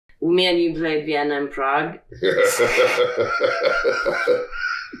Me and you played Vienna and Prague.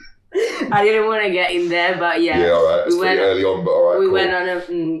 I didn't want to get in there, but yeah. Yeah, alright. It's pretty early on, but alright. We cool. went on a.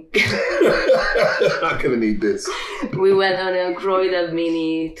 I'm gonna need this. We went on a Croydon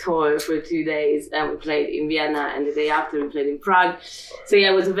mini tour for 2 days, and we played in Vienna, and the day after we played in Prague. So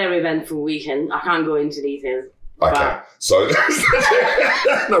yeah, it was a very eventful weekend. I can't go into details. I can. So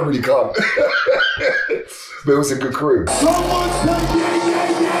no, really can't. But it was a good crew. Someone say yeah,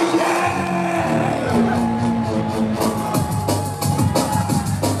 yeah, yeah, yeah.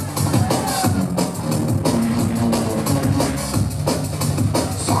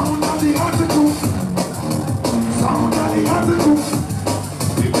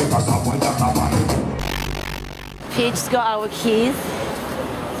 Peach's got our keys,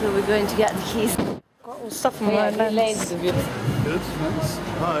 so we're going to get the keys. Got all stuff on my lens. Good, nice.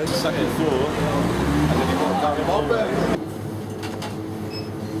 Hi, second floor. And then you've got to go in.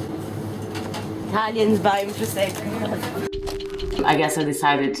 Italians buying Prosecco. I guess I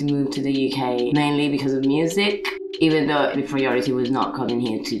decided to move to the UK mainly because of music, even though the priority was not coming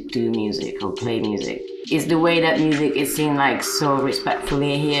here to do music or play music. It's the way that music is seen like so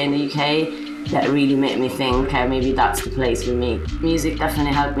respectfully here in the UK that really made me think, okay, maybe that's the place for me. Music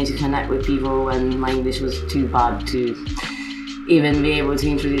definitely helped me to connect with people when my English was too bad to even be able to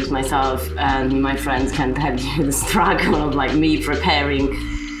introduce myself, and my friends can tell you the struggle of like me preparing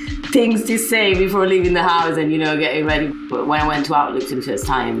things to say before leaving the house and, you know, getting ready. But when I went to Outlook for the first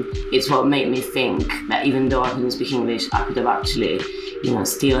time, it's what made me think that even though I couldn't speak English, I could have actually, you know,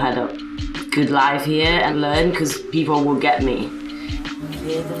 still had a good life here and learn, because people will get me.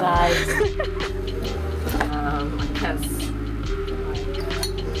 Here's the vibes.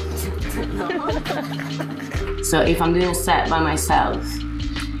 So if I'm doing a set by myself,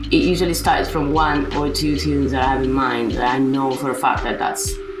 it usually starts from 1 or 2 tunes that I have in mind that I know for a fact that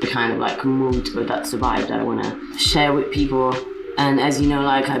that's the kind of like mood or that's the vibe that I want to share with people. And as you know,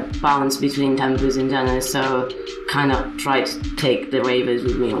 like I bounce between tempos and genres, so kind of try to take the ravers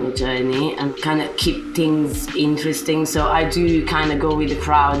with me on a journey and kind of keep things interesting. So I do kind of go with the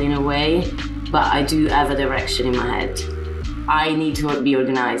crowd in a way, but I do have a direction in my head. I need to be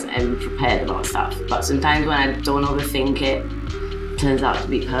organized and prepared about stuff, but sometimes when I don't overthink it, it turns out to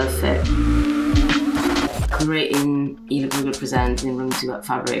be perfect. Creating Ila Brugal Presents in Room 2 at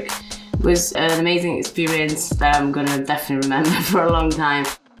Fabric was an amazing experience that I'm gonna definitely remember for a long time.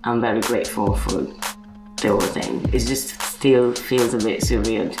 I'm very grateful for the whole thing. It just still feels a bit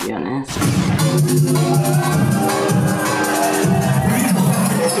surreal, to be honest.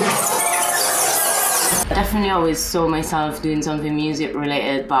 I definitely always saw myself doing something music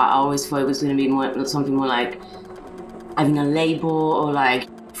related, but I always thought it was gonna be something more like having a label or like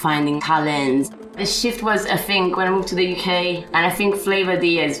finding talent. The shift was, I think, when I moved to the UK, and I think Flavor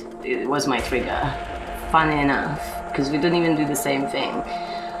D it was my trigger, funny enough, because we don't even do the same thing.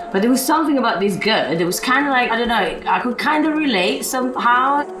 But there was something about this girl, it was kind of like, I don't know, I could kind of relate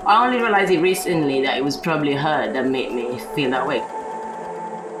somehow. I only realized it recently that it was probably her that made me feel that way.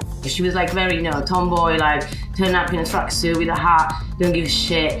 She was like very, you know, tomboy, like turn up in a tracksuit with a hat, don't give a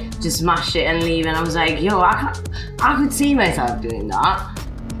shit, just smash it and leave. And I was like, yo, I could see myself doing that.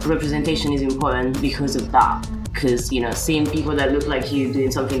 Representation is important because of that. Because, you know, seeing people that look like you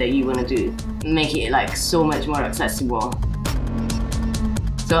doing something that you want to do, make it like so much more accessible.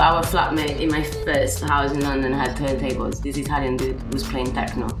 So our flatmate in my first house in London had turntables. This Italian dude was playing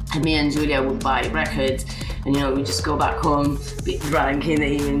techno. And me and Julia would buy records and, you know, we'd just go back home, be drunk in the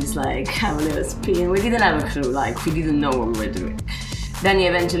evening, just like have a little spin. We didn't have a clue, like we didn't know what we were doing. Then he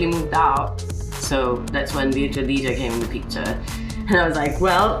eventually moved out. So that's when Virtual DJ came in the picture. And I was like,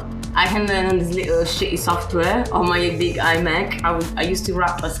 well, I can learn on this little shitty software on my big iMac. I used to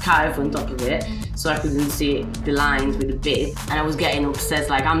wrap a scarf on top of it so I couldn't see the lines with the bit. And I was getting obsessed,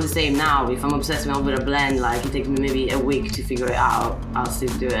 like I'm the same now. If I'm obsessed with a blend, like it takes me maybe a week to figure it out, I'll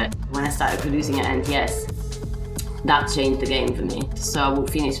still do it. When I started producing at NTS, that changed the game for me. So I would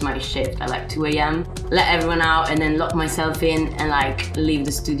finish my shift at like 2 AM, let everyone out and then lock myself in and like leave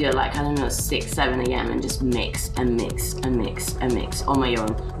the studio like, I don't know, 6, 7 AM and just mix and mix and mix and mix on my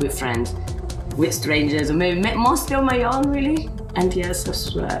own with friends, with strangers, or maybe mostly on my own really. And yes, I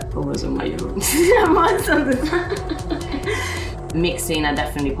swear, I was on my own. Most of the time. Mixing, I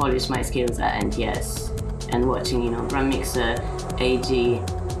definitely polished my skills at NTS and watching, you know, Grand Mixer, AG,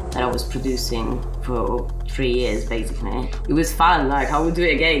 that I was producing for 3 years basically. It was fun, like I would do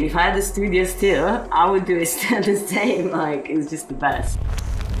it again. If I had the studio still, I would do it still the same, like it was just the best.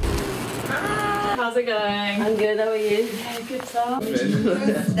 How's it going? I'm good, how are you? Yeah, good stuff.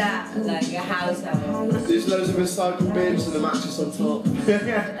 What's that? Like a house. There's loads of recycled bins and a mattress on top. And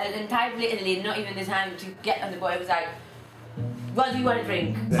then Ty literally, not even the time to get on the boat, it was like, what do you want to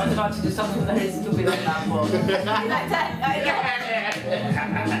drink? I was about to do something very stupid like that, but...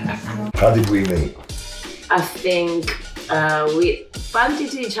 How did we meet? I think we bumped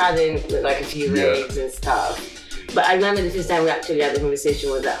into each other in like a few raves and stuff. But I remember the first time we actually had a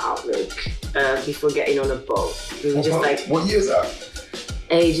conversation was at Outlook before getting on a boat. We were just like... What year is that?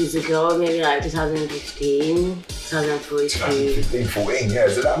 Ages ago, maybe like 2015, 2014. 2015, 14, yeah,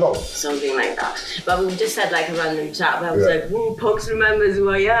 is it that long? Something like that. But we just had like a random chat, but I was like, woo, Pox remembers who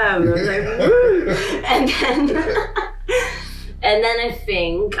I am. And I was like, woo! And then I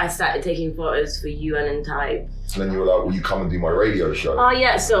think I started taking photos for you and Type. And then you were like, will you come and do my radio show? Oh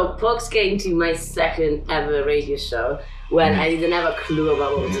yeah, so Pox came to my second ever radio show when I didn't have a clue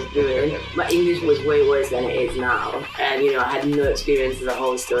about what I was doing. My English was way worse than it is now. And you know, I had no experience as a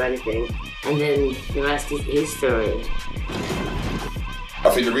host or anything. And then the rest is history. I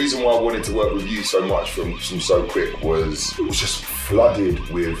think the reason why I wanted to work with you so much from so quick was it was just flooded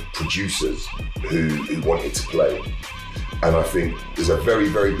with producers who wanted to play. And I think there's a very,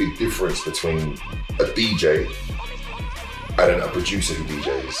 very big difference between a DJ and a producer who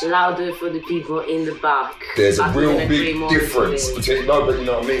DJs. Louder for the people in the back. There's a real big difference between, no, but you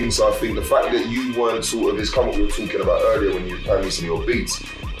know what I mean? So I think the fact that you weren't sort of, it's kind of what we were talking about earlier when you were playing some of your beats,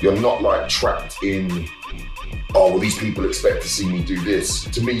 you're not like trapped in, oh, well, these people expect to see me do this.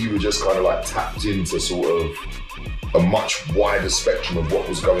 To me, you were just kind of like tapped into sort of a much wider spectrum of what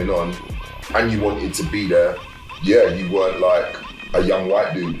was going on, and you wanted to be there. Yeah, you weren't like a young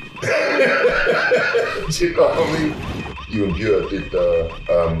white dude. Do you know what I mean? You and Bure did the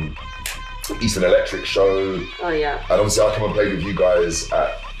Eastern Electric show. Oh yeah. And obviously I come and played with you guys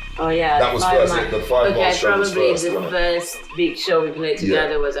at... Oh yeah. That was first, the 5 Mile show was probably first, the first big show we played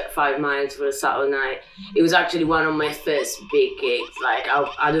together was at 5 Miles for a Saturday night. It was actually one of my first big gigs. Like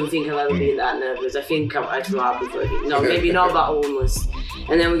I don't think I've ever been that nervous. I think I threw up before. No, maybe not, but almost.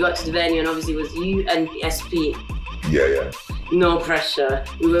 And then we got to the venue and obviously it was you and SP. Yeah. No pressure.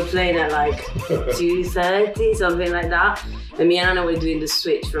 We were playing at like 2:30, something like that. And me and Anna were doing the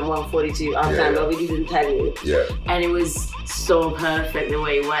switch from 1:42 our time, but we didn't tell you. Yeah. And it was so perfect the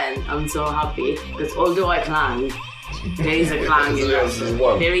way it went. I'm so happy because although I clanged, there is a clang in that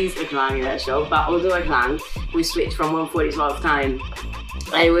show. There is a clang in that show, but although I clanged, we switched from 1:40 to our time.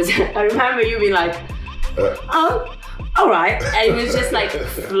 And it was, I remember you being like, oh, all right. And it was just like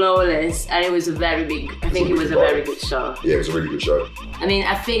flawless. And it was a very big, I think it was a very good show. Yeah, it was a really good show. I mean,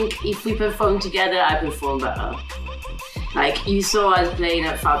 I think if we perform together, I perform better. Like, you saw us playing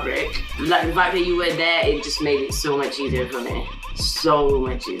at Fabric. Like, the fact that you were there, it just made it so much easier for me. So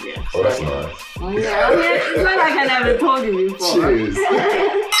much easier. Oh, that's nice. Oh, yeah. It's not like I never told you before. Cheers.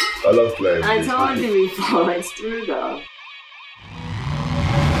 I love playing. I told you before, it's true though.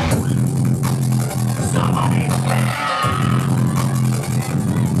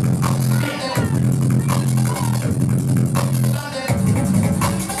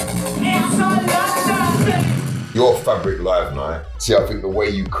 Your Fabric Live night, see, I think the way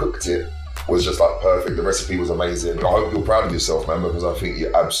you cooked it was just like perfect. The recipe was amazing. I hope you're proud of yourself, man, because I think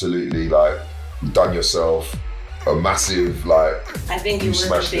you absolutely like done yourself a massive like. I think it was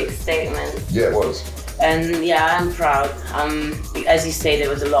a big statement. Yeah, it was. And yeah, I'm proud. As you say, there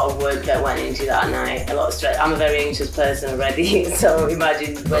was a lot of work that went into that night, a lot of stress. I'm a very anxious person already, so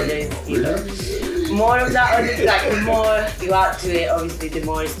imagine when there's, you know, more of that, or like the more you add to it, obviously the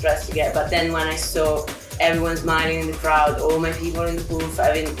more stress you get. But then when I saw everyone smiling in the crowd, all my people in the booth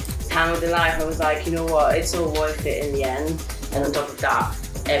having time of their life, I was like, you know what, it's all worth it in the end. And on top of that,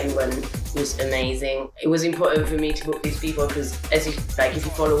 everyone was amazing. It was important for me to book these people because if you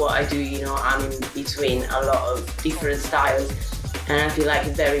follow what I do, you know, I'm in between a lot of different styles. And I feel like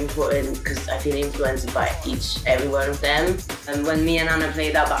it's very important because I feel influenced by every one of them. And when me and Anna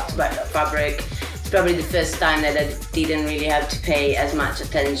played that back-to-back at Fabric, it's probably the first time that I didn't really have to pay as much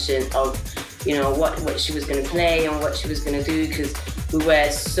attention of, you know, what she was going to play and what she was going to do, because we were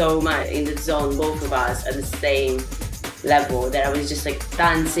so much in the zone, both of us, at the same level, that I was just like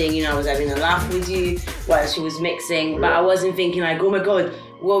dancing, you know, I was having a laugh with you while she was mixing, but I wasn't thinking like, oh my God,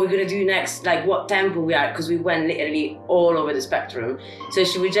 what are we going to do next? Like what tempo we are, because we went literally all over the spectrum. So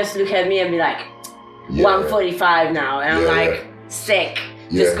she would just look at me and be like, 145 now, and I'm like, sick.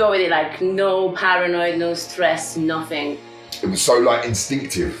 Just go with it, like no paranoid, no stress, nothing. It was so like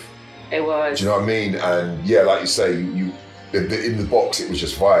instinctive. It was. Do you know what I mean? And yeah, like you say, in the box, it was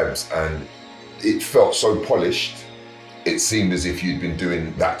just vibes, and it felt so polished. It seemed as if you'd been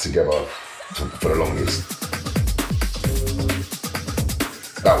doing that together for the longest.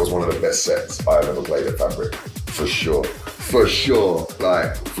 That was one of the best sets I have ever played at Fabric, for sure. For sure,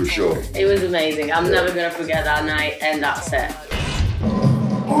 like, for sure. It was amazing. I'm never gonna forget that night and that set.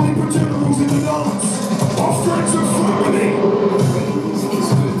 Only pretenders in the dance, our friends and family. Music is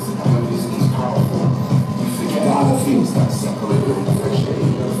good, music is powerful. You forget all the things that separate you and differentiate you.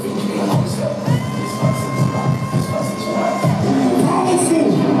 You're thinking about yourself. This person's black, this person's white. Powerful!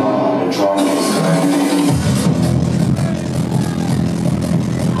 The drums.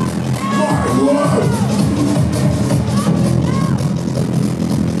 My word!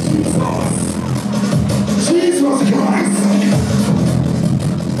 Jesus Christ!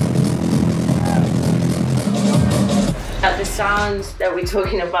 At the sounds that we're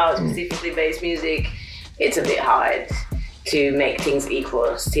talking about, specifically bass music, it's a bit hard to make things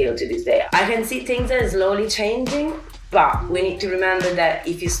equal still to this day. I can see things are slowly changing, but we need to remember that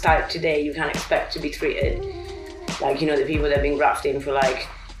if you start today, you can't expect to be treated like, you know, the people that have been grafting for like,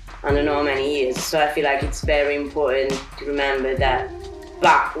 I don't know how many years. So I feel like it's very important to remember that.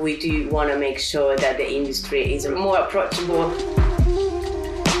 But we do want to make sure that the industry is more approachable.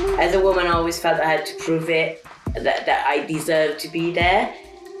 As a woman, I always felt I had to prove it, that I deserve to be there.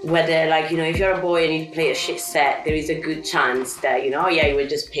 Whether, like, you know, if you're a boy and you play a shit set, there is a good chance that, you know, oh yeah, you were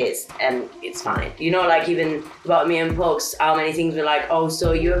just pissed and it's fine. You know, like even about me and Pokes, how many things were like, oh,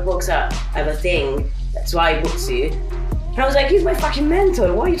 so you and Pokes have a thing, that's why I booked you. And I was like, he's my fucking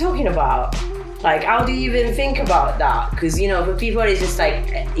mentor, what are you talking about? Like, how do you even think about that? Because, you know, for people, it's just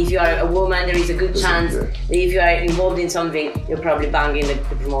like, if you are a woman, there is a good chance that if you are involved in something, you're probably banging the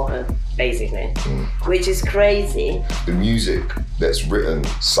promoter, basically, which is crazy. The music that's written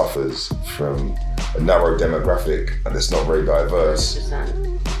suffers from a narrow demographic and it's not very diverse.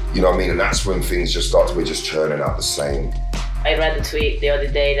 100%. You know what I mean? And that's when things just start to be just churning out the same. I read a tweet the other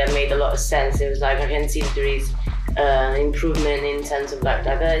day that made a lot of sense. It was like, I can see that there is improvement in terms of like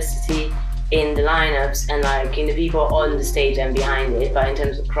diversity in the lineups and like in the people on the stage and behind it, but in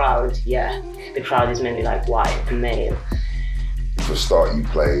terms of crowd, yeah, the crowd is maybe like white and male. For a start, you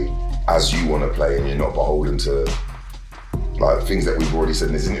play as you want to play and you're not beholden to like things that we've already said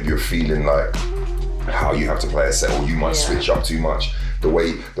in this interview, feeling like how you have to play a set or you might switch up too much. The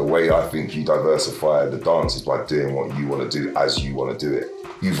way I think you diversify the dance is by doing what you want to do as you want to do it.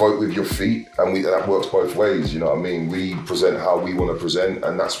 You vote with your feet, and that works both ways, you know what I mean? We present how we want to present,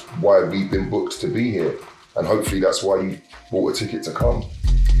 and that's why we've been booked to be here. And hopefully that's why you bought a ticket to come.